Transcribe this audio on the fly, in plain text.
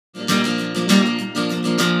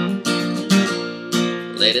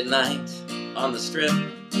Late at night, on the strip,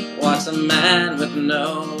 walks a man with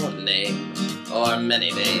no name, or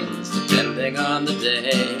many names, depending on the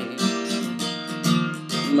day.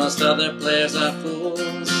 Most other players are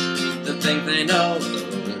fools to think they know the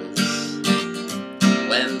rules,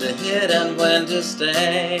 when to hit and when to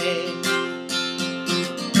stay.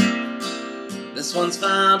 This one's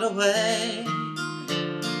found a way,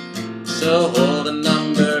 so hold a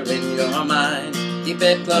number in your mind. Keep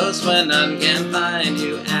it close when none can find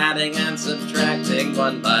you, adding and subtracting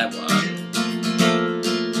one by one.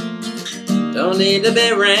 Don't need to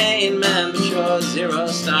be Rain Man, but your zero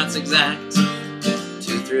starts exact.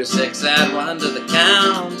 2 through 6, add 1 to the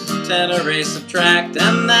count. 10 erase, subtract,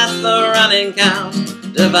 and that's the running count.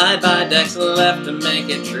 Divide by decks left to make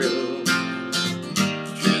it true.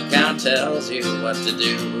 True count tells you what to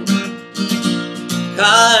do.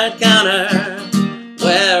 Card counter,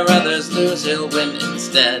 where others lose, he'll win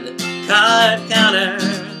instead. Card counter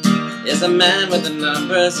is a man with the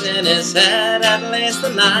numbers in his head, at least the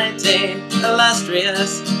 19.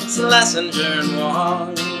 Illustrious, Schlesinger and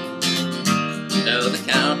Wong. No, the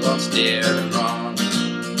count won't steer him wrong.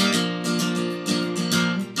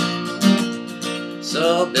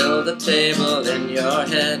 So build a table in your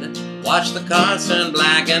head, watch the cards turn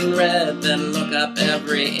black and red, then look up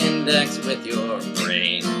every index with your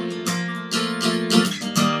brain.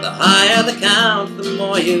 The higher the count, the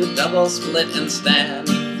more you double, split, and stand.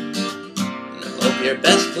 And hope your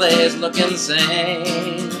best plays look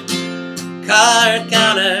insane. Card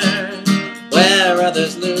counter, where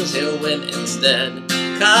others lose, he'll win instead.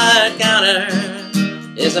 Card counter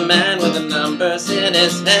is a man with the numbers in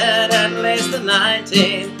his head, at least the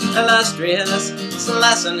 19. Illustrious,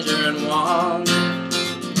 Schlesinger and Wong.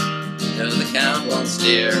 No, the count won't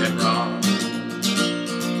steer him wrong.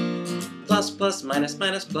 Plus, plus, minus,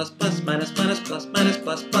 minus, plus, plus, minus, minus, plus, minus,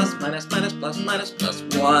 plus, plus, minus, minus, plus, minus, plus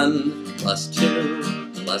 1, plus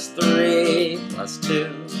 2, plus 3, plus 2.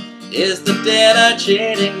 Is the data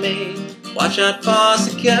cheating me? Watch out for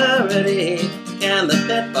security. Can the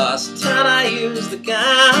pit boss turn? I use the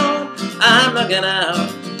count. I'm looking out.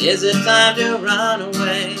 Is it time to run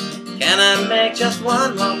away? Can I make just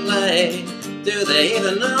one more play? Do they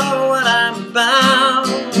even know what I'm about?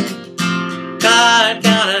 Card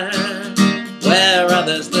counter, where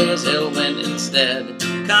others lose, he'll win instead.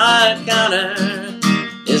 Card counter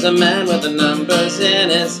is a man with the numbers in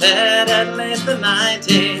his head, at least the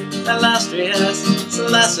 19. Illustrious,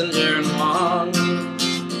 Schlesinger and Wong.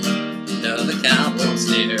 No, the count won't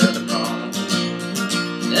steer them wrong.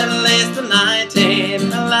 At least the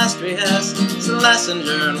 19. Illustrious,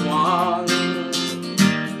 Schlesinger and Wong.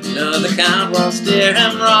 No, the count won't steer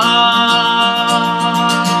him wrong.